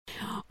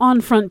On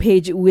front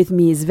page with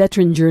me is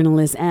veteran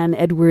journalist Anne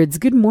Edwards.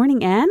 Good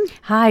morning, Anne.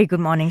 Hi,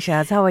 good morning,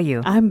 Shaz. How are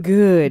you? I'm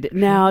good.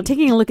 Now,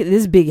 taking a look at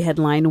this big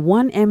headline,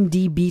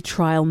 1MDB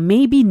trial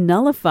may be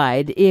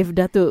nullified if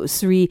Dato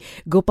Sri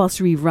Gopal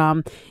Sri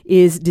Ram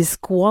is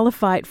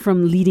disqualified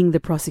from leading the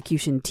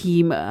prosecution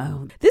team.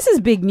 This is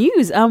big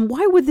news.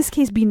 Why would this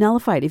case be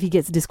nullified if he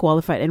gets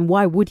disqualified, and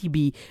why would he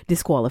be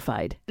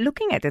disqualified?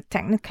 Looking at the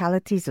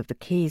technicalities of the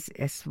case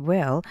as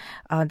well,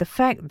 the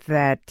fact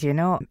that,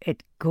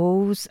 it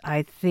goes,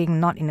 I think,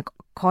 not in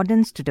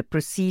accordance to the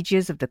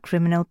procedures of the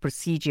Criminal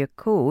Procedure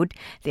Code,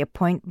 the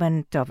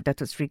appointment of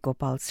Dato Sri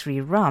Gopal Sri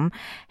Ram.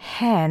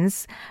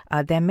 Hence,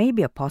 there may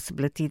be a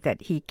possibility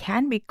that he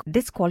can be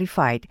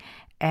disqualified.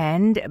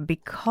 And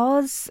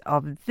because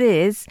of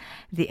this,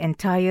 the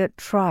entire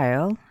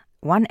trial,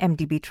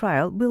 1MDB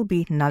trial, will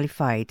be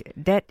nullified.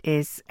 That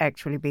is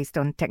actually based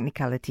on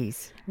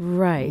technicalities.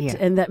 Right. Yeah.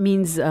 And that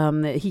means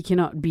that he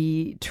cannot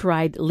be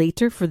tried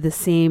later for the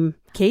same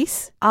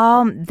case?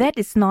 That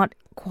is not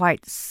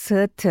quite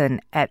certain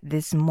at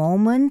this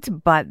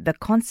moment, but the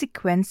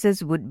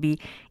consequences would be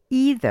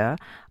either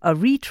a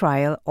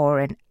retrial or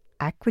an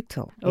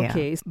acquittal.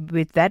 Okay. Yeah.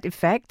 With that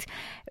effect,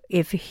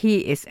 if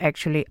he is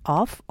actually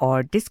off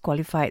or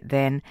disqualified,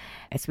 then,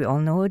 as we all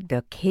know,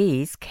 the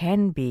case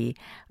can be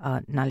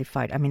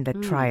nullified. I mean, the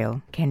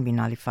trial can be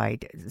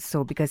nullified.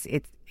 So, because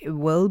it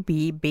will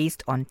be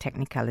based on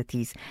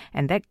technicalities,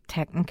 and that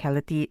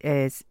technicality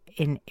is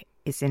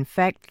in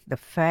fact the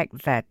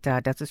fact that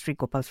Dato Sri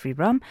Gopal Sri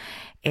Ram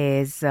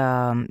is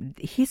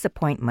his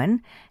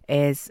appointment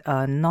is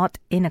not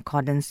in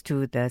accordance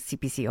to the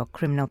CPC or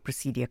Criminal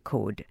Procedure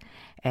Code,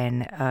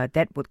 and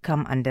that would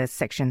come under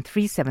Section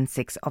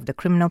 376 of the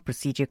Criminal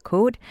Procedure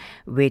Code,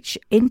 which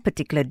in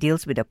particular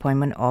deals with the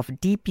appointment of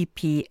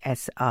DPP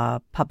as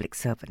a public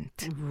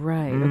servant.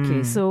 Right.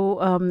 Okay. So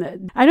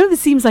I know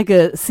this seems like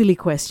a silly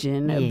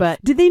question, Yes.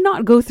 but did they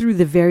not go through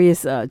the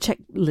various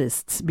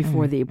checklists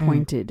before they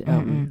appointed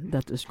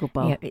Dato Sri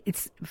Gopal? Yeah,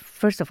 it's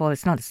first of all,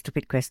 it's not a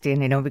stupid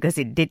question, because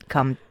it did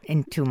come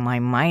into my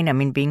mind. I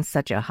mean, being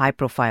such a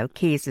high-profile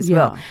case as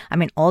well. I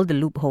mean, all the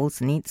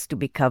loopholes needs to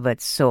be covered.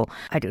 So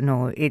I don't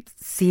know. It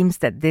seems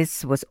that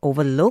this was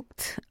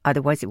overlooked.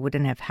 Otherwise, it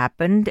wouldn't have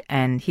happened.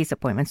 And his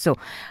appointment. So,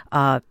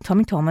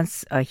 Tommy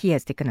Thomas, he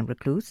has taken a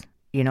recluse.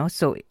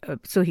 So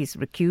he's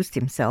recused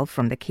himself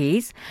from the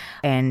case,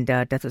 and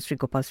Dato Sri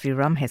Gopal Sri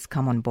Ram has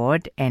come on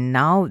board, and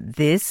now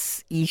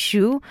this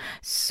issue.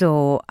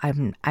 So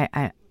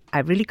I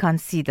really can't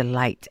see the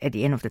light at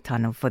the end of the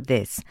tunnel for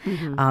this,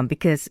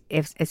 because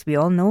as we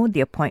all know,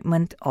 the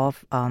appointment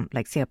of,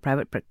 like say, a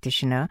private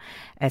practitioner,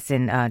 as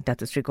in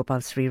Dato Sri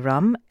Gopal Sri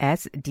Ram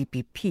as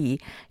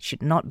DPP,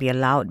 should not be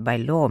allowed by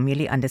law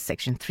merely under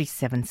Section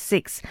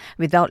 376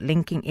 without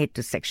linking it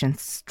to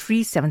Sections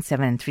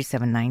 377 and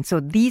 379.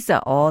 So these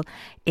are all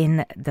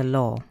in the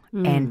law,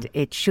 and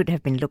it should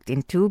have been looked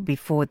into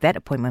before that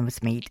appointment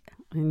was made.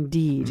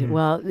 Indeed.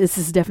 Well, this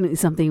is definitely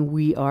something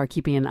we are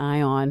keeping an eye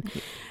on.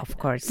 Of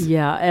course.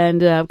 Yeah,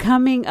 and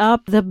coming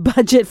up, the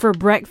budget for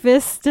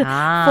breakfast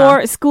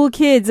for school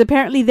kids.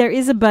 Apparently, there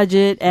is a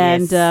budget,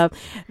 and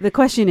the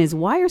question is,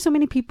 why are so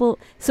many people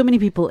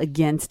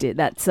against it?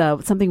 That's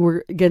something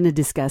we're going to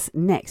discuss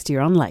next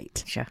here on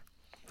Light. Sure.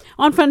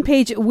 On front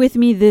page with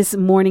me this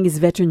morning is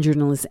veteran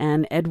journalist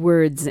Anne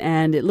Edwards,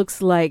 and it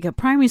looks like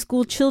primary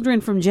school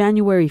children from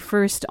January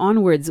 1st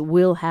onwards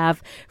will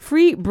have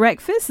free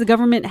breakfast. The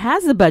government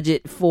has a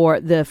budget for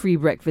the free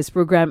breakfast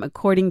program,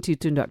 according to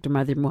Dr.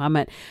 Mahathir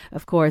Mohamad.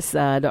 Of course,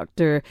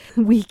 Dr.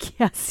 Wee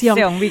Ka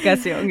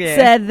Siong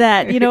said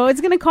that,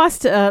 it's going to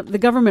cost the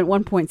government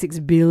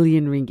 1.6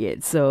 billion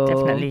ringgit. So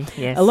definitely,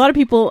 yes. A lot of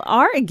people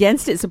are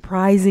against it,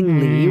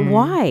 surprisingly.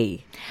 Why?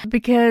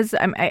 Because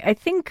I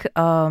think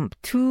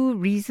two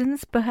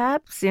reasons,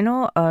 perhaps,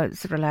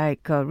 sort of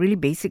like really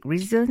basic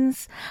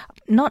reasons.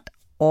 Not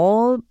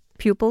all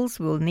pupils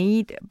will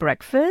need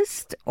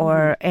breakfast,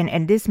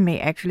 and this may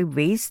actually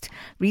waste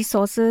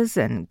resources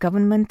and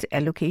government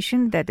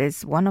allocation. That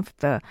is one of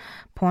the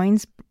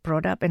points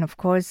brought up. And of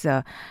course,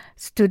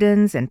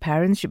 students and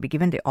parents should be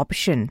given the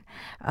option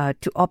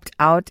to opt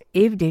out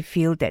if they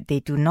feel that they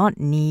do not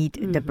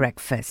need the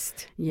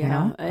breakfast.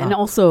 Yeah. And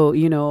also,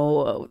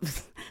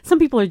 some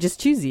people are just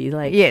choosy.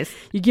 Like, yes,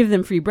 you give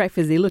them free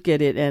breakfast, they look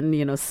at it and,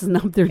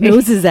 snub their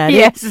noses at it.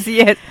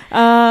 Yes.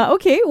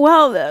 Okay.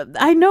 Well,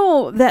 I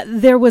know that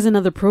there was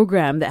another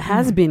program that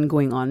has been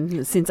going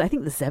on since, I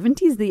think, the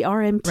 70s, the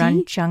RMT.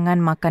 Rancangan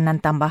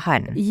Makanan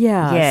Tambahan.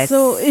 Yeah. Yes.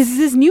 So is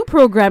this new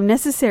program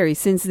necessary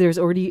since there's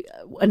already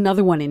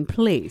another one in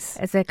place?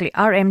 Exactly.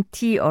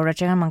 RMT, or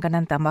Rancangan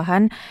Makanan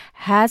Tambahan,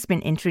 has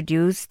been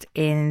introduced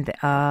since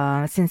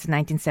the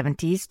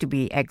 1970s, to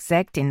be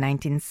exact, in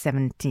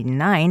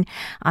 1979,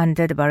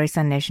 under the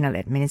Barisan Nasional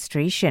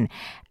Administration.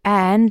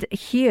 And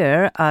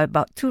here,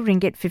 about 2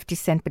 ringgit 50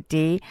 cent per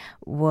day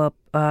were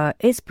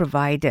is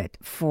provided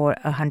for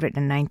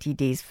 190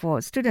 days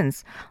for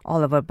students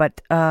all over,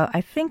 but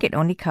I think it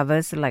only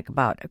covers like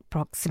about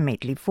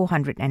approximately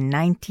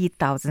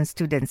 490,000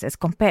 students as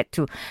compared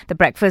to the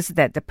breakfast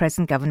that the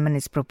present government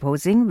is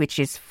proposing, which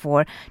is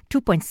for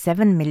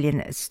 2.7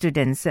 million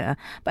students. But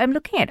I'm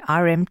looking at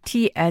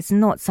RMT as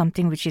not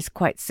something which is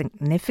quite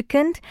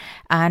significant,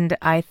 and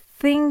I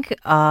think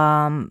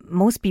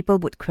most people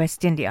would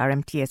question the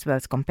RMT as well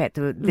as compared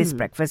to this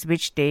breakfast,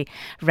 which they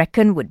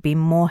reckon would be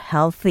more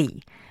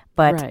healthy.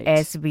 But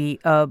as we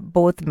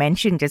both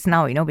mentioned just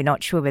now, we're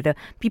not sure whether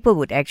people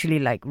would actually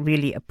like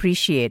really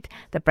appreciate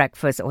the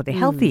breakfast or the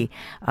healthy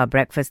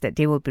breakfast that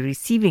they will be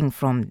receiving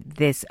from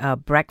this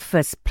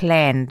breakfast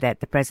plan that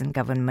the present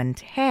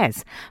government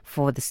has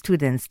for the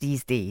students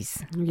these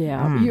days.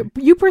 Yeah.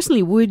 You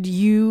personally, would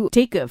you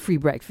take a free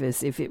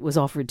breakfast if it was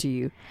offered to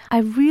you? I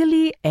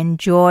really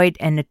enjoyed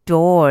and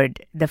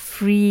adored the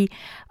free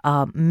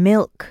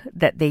milk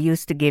that they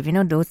used to give,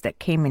 those that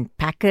came in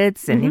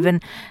packets and even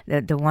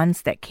the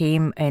ones that came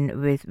in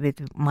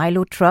with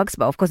Milo trucks,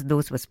 but of course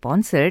those were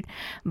sponsored.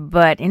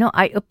 But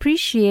I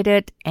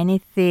appreciated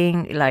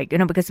anything like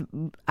because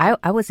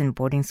I was in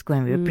boarding school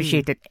and we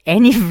appreciated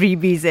any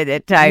freebies at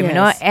that time,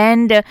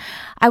 and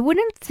I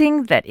wouldn't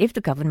think that if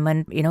the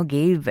government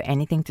gave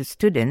anything to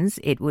students,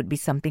 it would be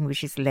something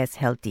which is less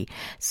healthy.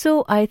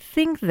 So I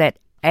think that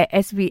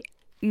as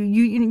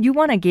you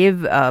want to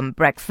give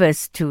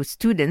breakfast to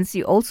students,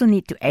 you also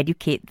need to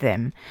educate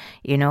them,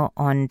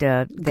 on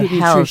the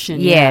health. Nutrition,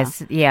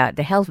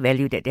 the health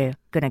value that they're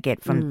going to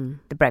get from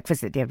the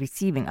breakfast that they're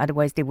receiving.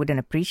 Otherwise, they wouldn't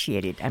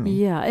appreciate it.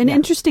 An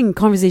interesting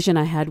conversation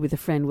I had with a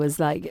friend was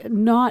like,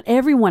 not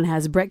everyone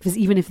has breakfast,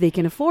 even if they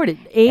can afford it.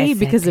 A,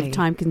 because of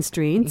time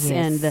constraints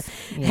and the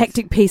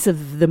hectic pace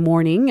of the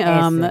morning.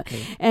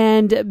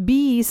 And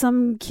B,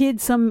 some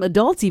kids, some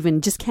adults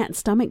even just can't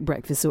stomach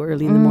breakfast so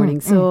early in the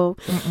morning. So,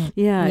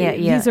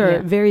 these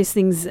are various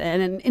things.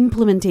 And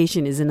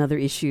implementation is another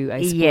issue,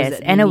 I suppose. Yes,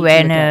 and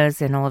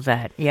awareness and all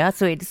that. Yeah,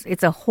 so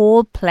it's a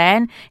whole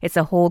plan. It's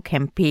a whole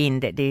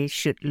campaign that they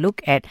should look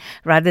at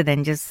rather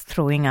than just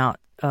throwing out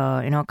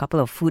a couple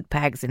of food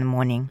packs in the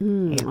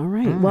morning. All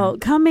right. Well,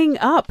 coming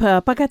up,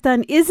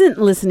 Pakatan isn't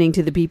listening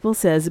to the people,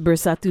 says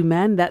Bersatu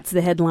Man. That's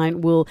the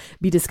headline we'll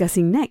be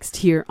discussing next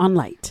here on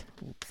Light.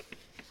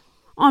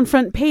 On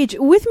Front Page,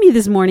 with me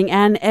this morning,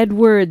 Anne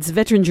Edwards,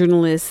 veteran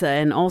journalist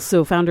and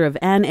also founder of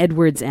Anne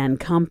Edwards and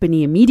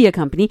Company, a media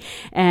company.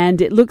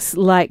 And it looks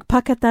like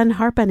Pakatan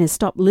Harapan has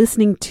stopped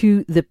listening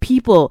to the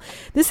people.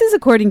 This is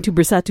according to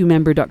Bersatu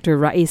member Dr.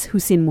 Rais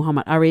Husin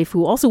Muhammad Arif,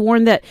 who also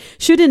warned that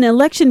should an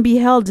election be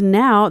held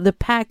now, the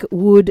PAK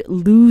would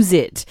lose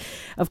it.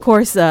 Of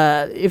course,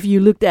 if you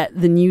looked at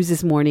the news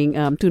this morning,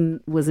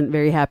 Tun wasn't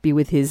very happy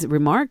with his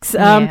remarks.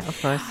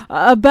 Of course.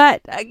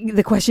 But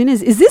the question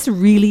is this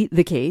really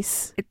the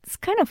case? It's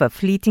kind of a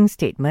fleeting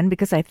statement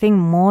because I think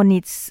more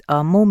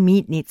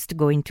meat needs to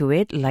go into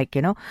it. Like,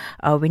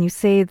 when you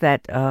say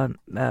that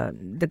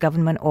the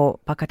government or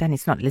Pakatan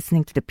is not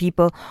listening to the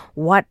people,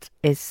 what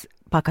is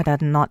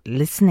Pakatan not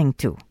listening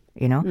to?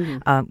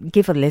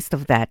 Give a list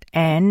of that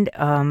and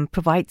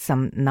provide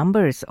some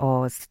numbers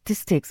or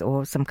statistics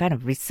or some kind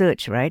of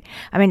research, right?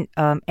 I mean,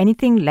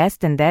 anything less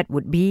than that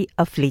would be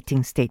a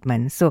fleeting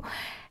statement. So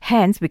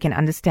hence, we can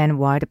understand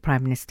why the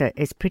Prime Minister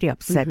is pretty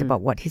upset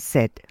about what he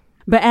said.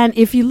 But Anne,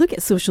 if you look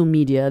at social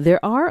media,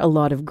 there are a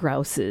lot of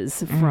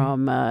grouses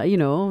from, I'm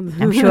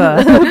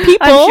sure.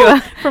 people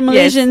from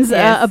Malaysians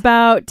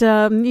about,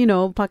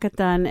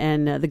 Pakatan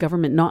and the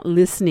government not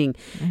listening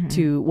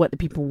to what the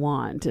people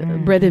want.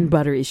 Bread and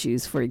butter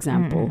issues, for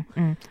example.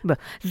 But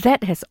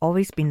that has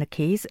always been the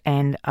case.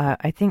 And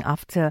I think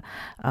after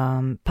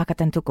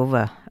Pakatan took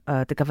over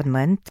the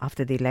government,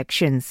 after the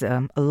elections,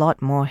 a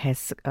lot more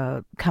has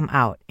come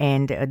out.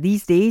 And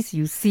these days,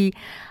 you see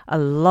a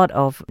lot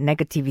of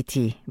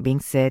negativity being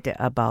said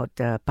about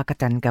the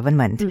Pakatan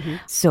government.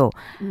 So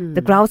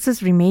the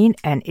grouses remain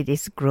and it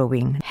is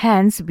growing.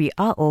 Hence, we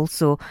are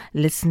also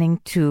listening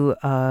to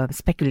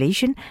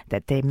speculation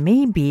that there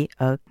may be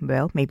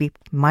maybe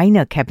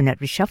minor cabinet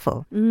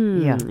reshuffle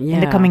in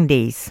the coming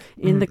days.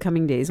 In the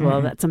coming days.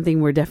 Well, that's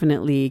something we're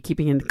definitely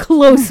keeping a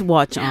close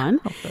watch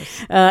on,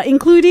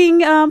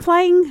 including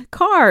flying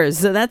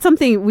cars. That's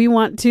something we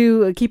want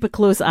to keep a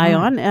close eye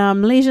on.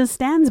 Malaysia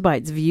stands by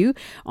its view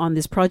on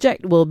this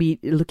project. We'll be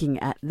looking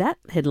at that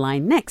headline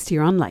next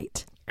here on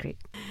Light. Great.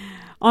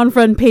 On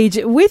Front Page,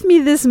 with me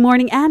this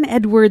morning, Anne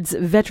Edwards,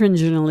 veteran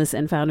journalist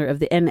and founder of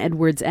the Anne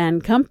Edwards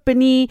and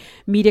Company,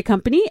 media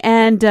company.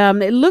 And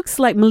it looks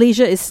like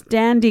Malaysia is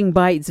standing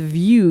by its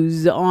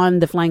views on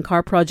the Flying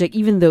Car project,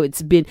 even though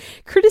it's been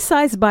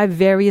criticized by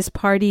various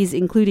parties,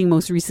 including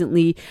most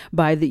recently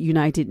by the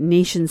United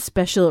Nations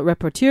Special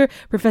Rapporteur,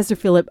 Professor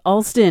Philip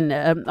Alston.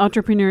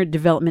 Entrepreneur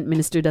Development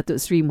Minister Datuk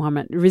Seri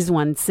Muhammad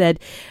Rizwan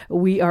said,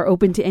 "We are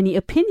open to any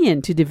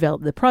opinion to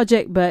develop the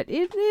project, but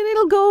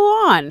it'll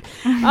go on."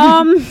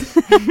 Would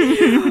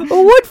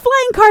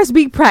flying cars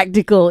be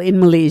practical in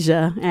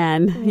Malaysia?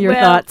 And your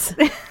thoughts?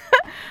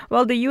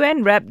 Well, the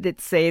UN rep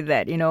did say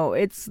that,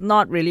 it's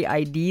not really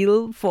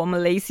ideal for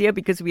Malaysia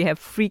because we have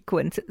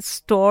frequent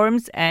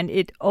storms and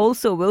it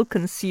also will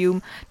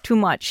consume too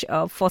much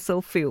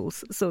fossil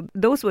fuels. So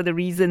those were the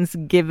reasons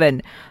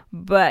given.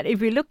 But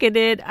if we look at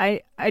it,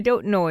 I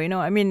don't know,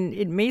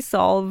 it may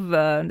solve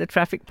the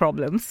traffic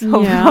problems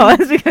of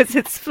ours because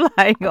it's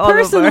flying all over.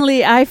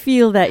 Personally, I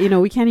feel that,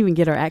 we can't even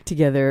get our act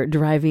together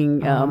driving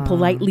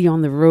politely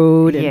on the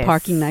road and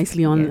parking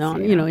nicely on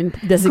in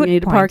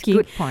designated parking.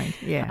 Good point.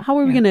 Yeah. How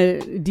are we going to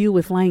deal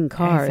with flying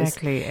cars?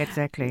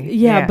 Exactly.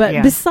 Yeah,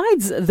 but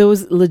besides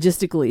those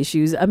logistical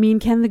issues,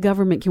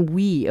 can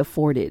we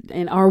afford it?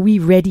 And are we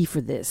ready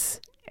for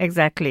this?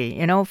 Exactly.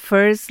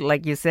 First,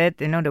 like you said,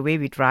 the way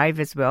we drive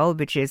as well,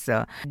 which is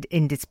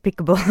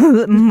indespicable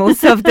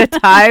most of the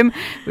time.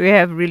 We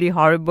have really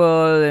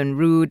horrible and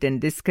rude and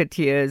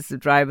discourteous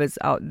drivers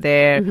out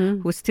there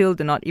who still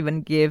do not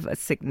even give a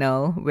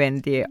signal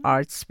when they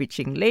are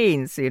switching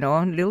lanes,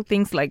 little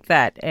things like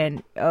that.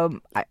 And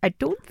I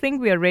don't think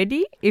we are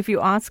ready, if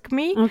you ask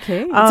me.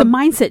 Okay. It's a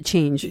mindset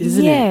change,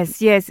 isn't it?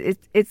 Yes.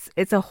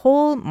 It's a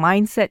whole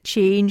mindset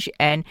change,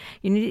 and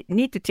you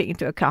need to take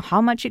into account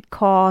how much it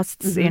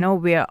costs.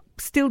 We're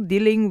still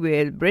dealing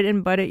with bread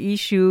and butter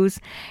issues.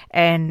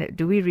 And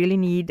do we really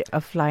need a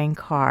flying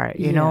car?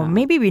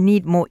 Maybe we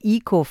need more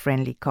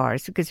eco-friendly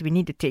cars because we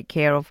need to take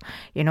care of,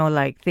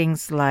 like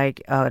things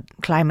like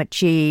climate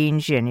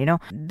change and,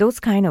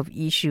 those kind of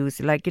issues.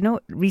 Like,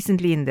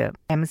 recently in the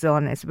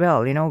Amazon as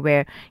well,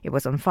 where it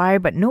was on fire,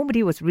 but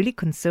nobody was really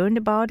concerned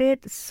about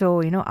it.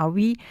 So, are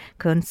we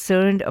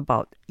concerned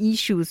about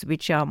issues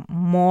which are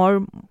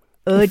more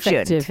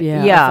urgent, effective,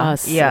 of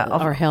us,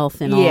 of our health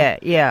and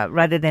all.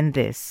 Rather than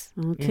this.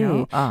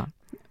 Okay.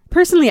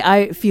 Personally,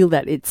 I feel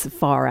that it's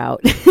far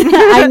out.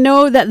 I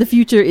know that the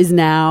future is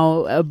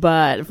now,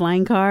 but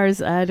flying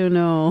cars, I don't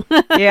know.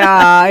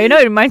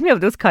 It reminds me of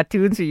those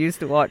cartoons we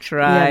used to watch,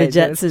 right? Yeah,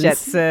 the Jetsons.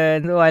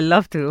 Jetsons. Oh, I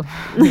love to,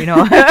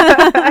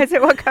 I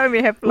said, what can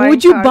we have flying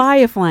Would you cars? buy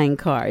a flying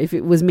car if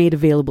it was made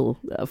available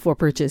for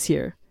purchase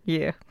here?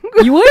 Yeah.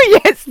 You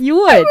would? Yes. You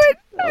would?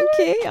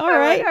 Okay, all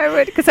right. I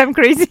would, because I'm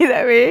crazy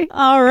that way.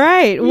 All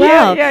right.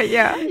 Well,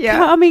 yeah.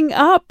 Coming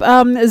up,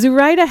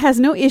 Zuraida has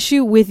no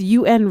issue with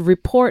UN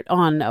report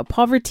on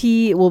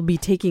poverty. We'll be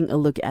taking a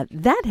look at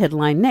that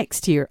headline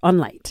next here on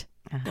Light.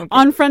 Okay.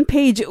 On front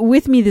page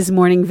with me this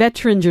morning,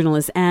 veteran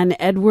journalist Anne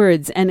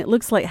Edwards, and it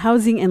looks like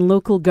Housing and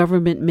Local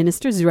Government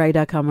Minister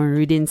Zuraida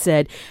Kamaruddin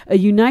said a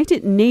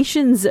United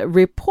Nations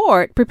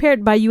report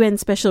prepared by UN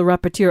Special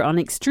Rapporteur on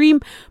Extreme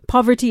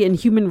Poverty and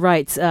Human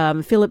Rights,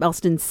 Philip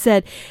Alston,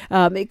 said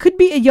it could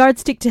be a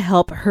yardstick to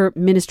help her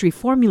ministry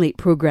formulate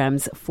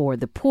programs for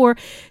the poor.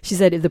 She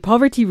said if the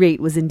poverty rate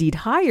was indeed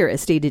higher,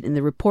 as stated in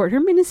the report, her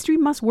ministry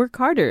must work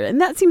harder.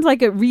 And that seems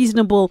like a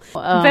reasonable,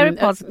 very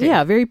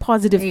positive, very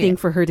positive thing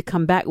for her to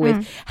come back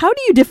with. How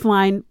do you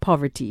define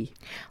poverty?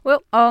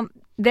 Well,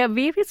 there are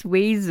various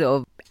ways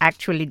of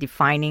actually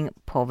defining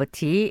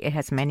poverty. It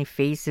has many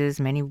faces,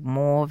 many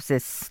morphs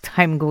as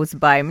time goes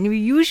by. I mean, we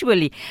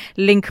usually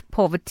link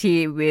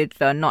poverty with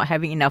not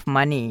having enough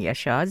money,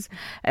 Yashaz,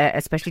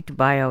 especially to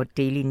buy our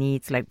daily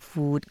needs like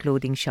food,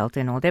 clothing, shelter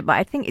and all that. But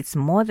I think it's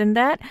more than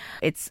that.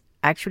 It's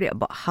actually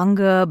about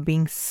hunger,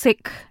 being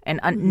sick and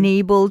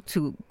unable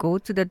to go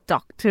to the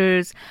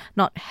doctors,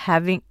 not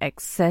having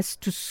access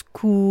to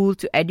school,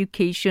 to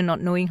education, not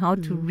knowing how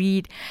to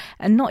read,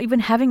 and not even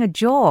having a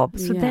job.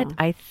 So that,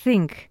 I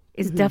think,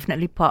 is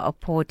definitely part of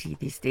poverty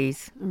these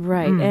days.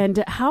 Right.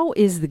 And how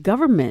is the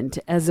government,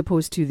 as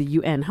opposed to the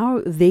UN, how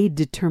are they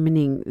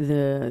determining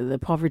the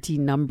poverty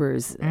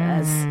numbers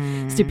as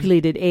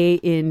stipulated, A,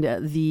 in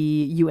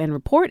the UN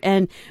report,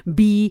 and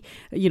B,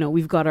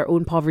 we've got our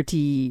own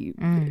poverty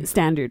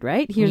standard,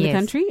 right, here in the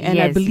country? And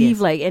I believe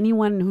like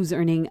anyone who's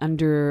earning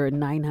under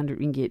 900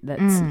 ringgit,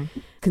 that's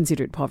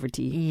considered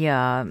poverty.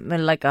 Yeah,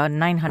 like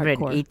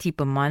 980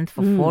 per month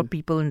for 4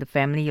 people in the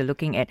family. You're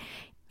looking at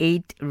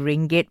 8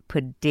 ringgit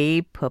per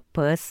day per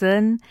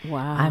person.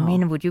 Wow. I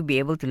mean, would you be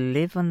able to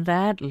live on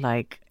that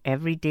like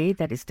every day?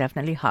 That is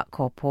definitely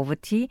hardcore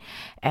poverty.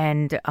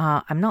 And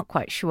I'm not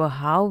quite sure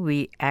how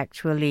we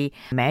actually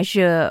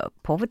measure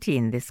poverty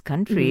in this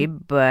country,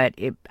 but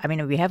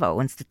we have our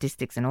own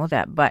statistics and all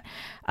that. But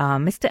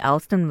Mr.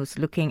 Alston was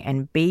looking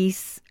and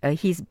he's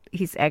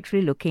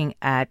actually looking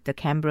at the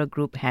Canberra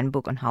Group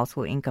Handbook on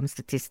Household Income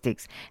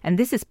Statistics. And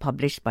this is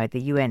published by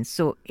the UN,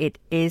 so it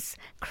is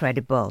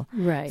credible.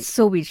 Right.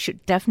 So we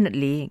should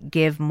definitely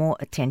give more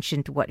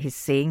attention to what he's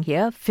saying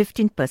here.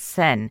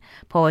 15%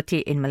 poverty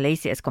in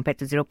Malaysia as compared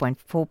to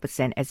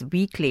 0.4% as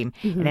we claim,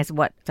 and as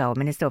what our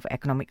Minister of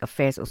Economic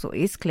Affairs also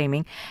is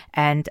claiming.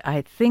 And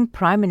I think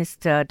Prime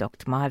Minister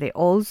Dr. Mahathir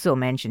also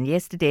mentioned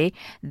yesterday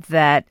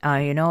that,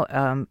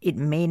 it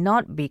may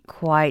not be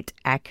quite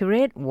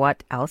accurate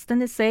what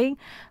Alston is saying,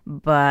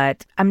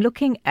 but I'm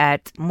looking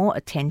at more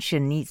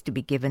attention needs to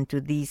be given to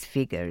these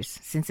figures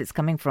since it's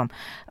coming from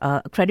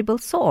a credible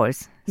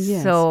source.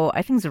 Yes. So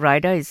I think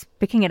Zoraida is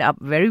picking it up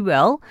very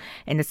well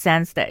in the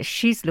sense that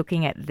she's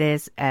looking at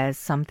this as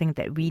something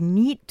that we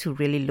need to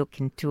really look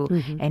into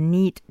and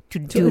need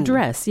to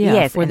address,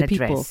 for the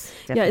people.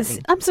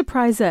 I'm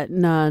surprised that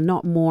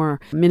not more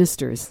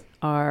ministers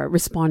are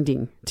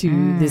responding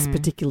to this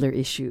particular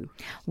issue.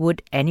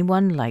 Would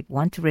anyone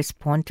want to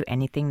respond to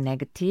anything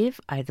negative?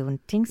 I don't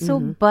think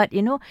so. But,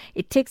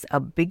 it takes a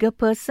bigger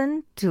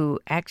person to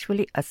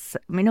actually,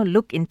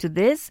 look into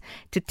this,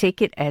 to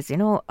take it as,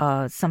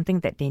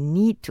 something that they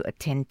need to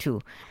attend to.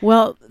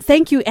 Well,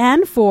 thank you,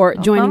 Anne, for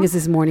joining us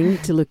this morning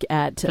to look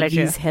at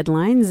these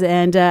headlines.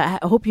 And I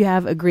hope you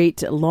have a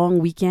great long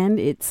weekend.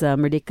 It's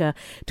Merdeka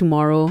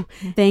tomorrow.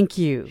 Thank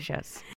you. Yes.